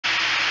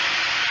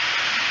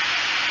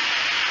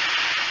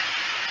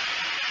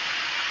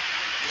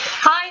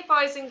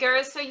boys and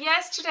girls. So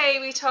yesterday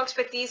we talked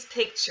about these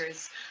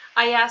pictures.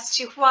 I asked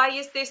you, why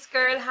is this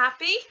girl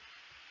happy?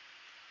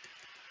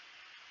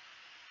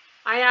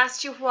 I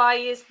asked you, why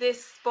is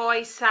this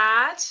boy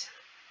sad?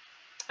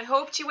 I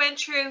hoped you went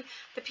through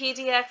the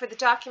PDF or the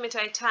document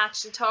I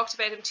attached and talked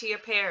about him to your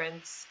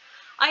parents.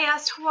 I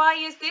asked, why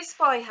is this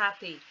boy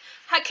happy?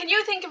 Can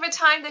you think of a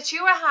time that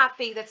you were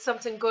happy that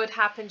something good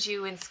happened to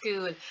you in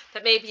school?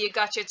 That maybe you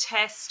got your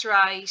test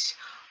right,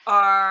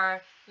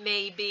 or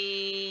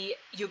maybe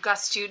you got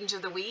Student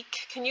of the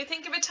Week. Can you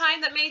think of a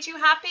time that made you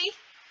happy?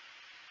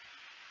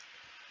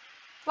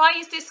 Why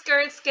is this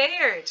girl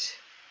scared?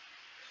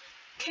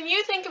 Can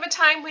you think of a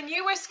time when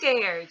you were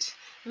scared?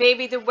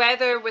 Maybe the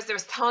weather was, there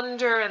was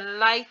thunder and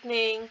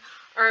lightning,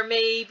 or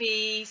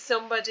maybe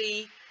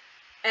somebody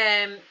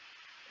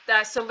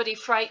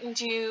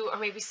frightened you, or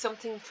maybe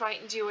something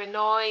frightened you, a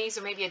noise,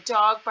 or maybe a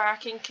dog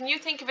barking. Can you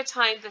think of a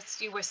time that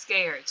you were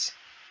scared?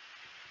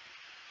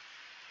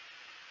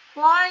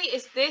 Why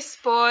is this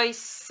boy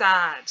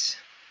sad?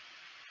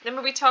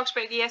 Remember we talked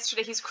about it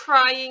yesterday. He's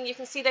crying. You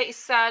can see that he's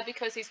sad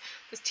because there's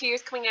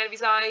tears coming out of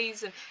his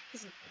eyes and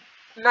his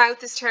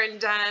mouth is turned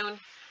down.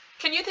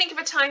 Can you think of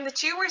a time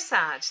that you were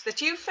sad,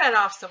 that you fell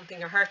off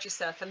something or hurt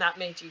yourself and that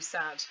made you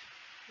sad?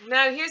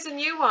 Now here's a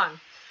new one.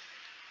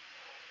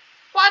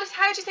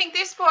 How do you think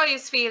this boy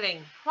is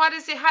feeling? What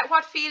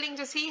feeling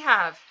does he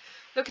have?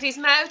 Look, at his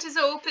mouth is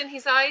open,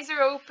 his eyes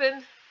are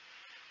open,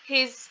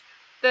 his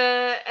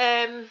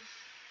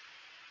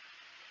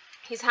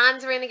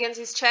hands are in against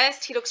his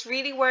chest. He looks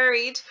really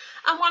worried.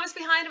 And what is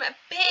behind him? A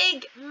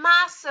big,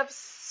 massive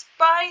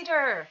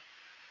spider.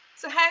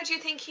 So how do you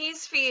think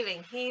he's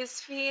feeling? He is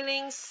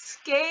feeling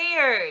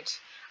scared.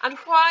 And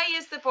why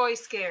is the boy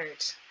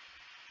scared?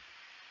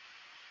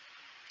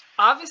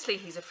 Obviously,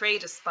 he's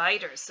afraid of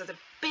spiders. So the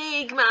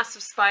big,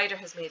 massive spider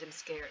has made him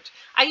scared.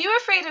 Are you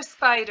afraid of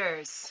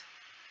spiders?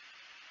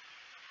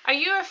 Are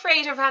you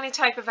afraid of any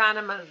type of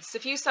animals?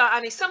 If you saw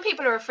any, some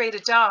people are afraid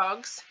of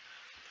dogs.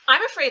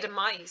 I'm afraid of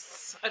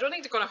mice. I don't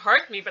think they're going to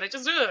hurt me, but I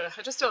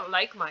just don't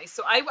like mice.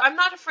 So I'm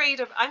not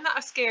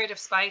scared of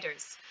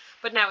spiders.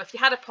 But now, if you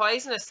had a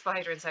poisonous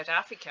spider in South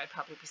Africa, I'd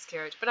probably be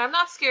scared. But I'm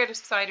not scared of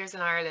spiders in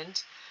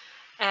Ireland.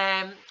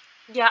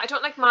 Yeah, I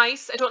don't like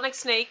mice. I don't like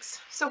snakes.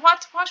 So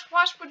what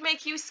would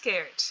make you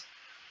scared?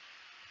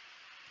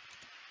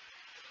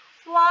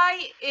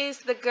 Why is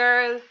the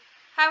girl,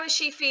 how is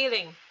she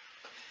feeling?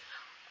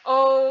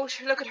 Oh,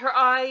 look at her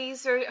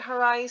eyes.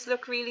 Her eyes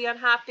look really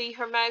unhappy.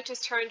 Her mouth is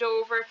turned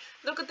over.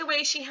 Look at the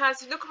way she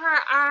has, look where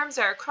her arms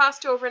are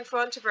crossed over in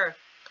front of her.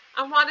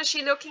 And what is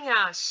she looking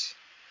at?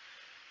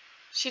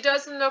 She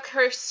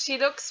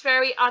looks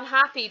very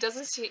unhappy,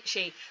 doesn't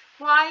she?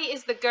 Why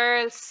is the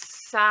girl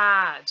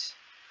sad?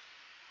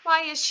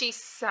 Why is she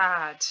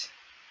sad?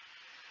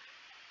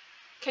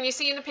 Can you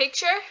see in the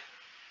picture?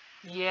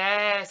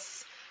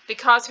 Yes,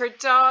 because her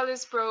doll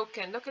is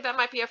broken. Look at that,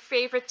 might be her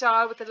favorite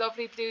doll with the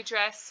lovely blue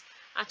dress.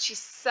 And she's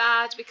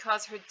sad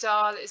because her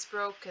doll is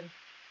broken.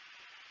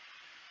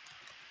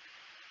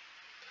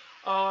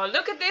 Oh,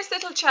 look at this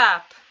little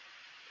chap.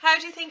 How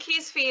do you think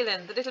he's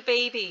feeling, the little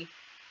baby?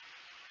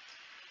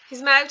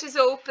 His mouth is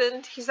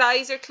opened, his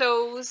eyes are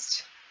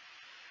closed.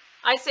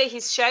 I'd say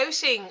he's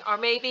shouting, or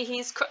maybe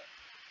he's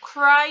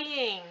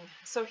crying.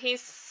 So he's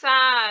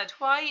sad.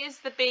 Why is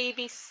the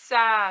baby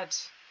sad?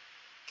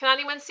 Can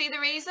anyone see the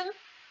reason?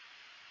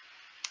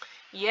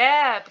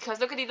 Yeah, because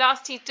look at, he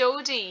lost his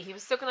dodie. He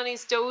was sucking on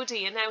his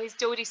dodie, and now his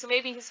dodie, so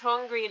maybe he's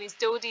hungry and his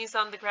dodie is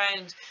on the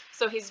ground.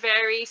 So he's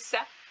very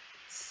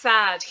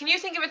sad. Can you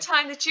think of a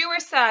time that you were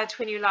sad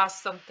when you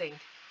lost something?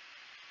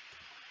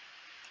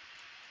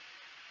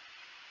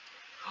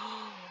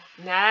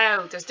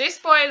 Now, does this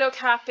boy look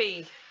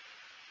happy?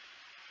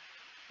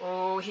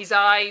 Oh, his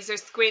eyes are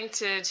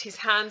squinted, his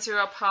hands are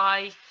up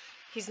high,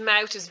 his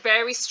mouth is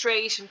very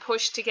straight and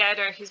pushed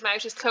together, his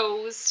mouth is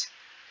closed,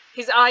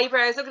 his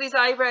eyebrows, look at his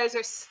eyebrows,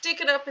 are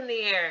sticking up in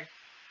the air.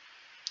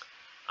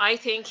 I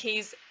think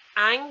he's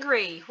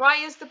angry. Why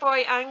is the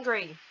boy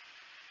angry?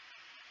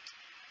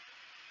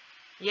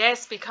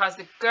 Yes, because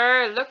the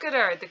girl, look at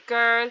her, the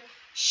girl,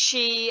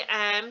 she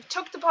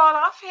took the ball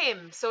off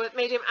him, so it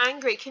made him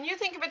angry. Can you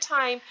think of a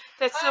time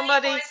that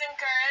somebody... Hi boys and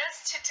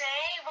girls,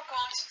 today we're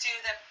going to do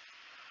the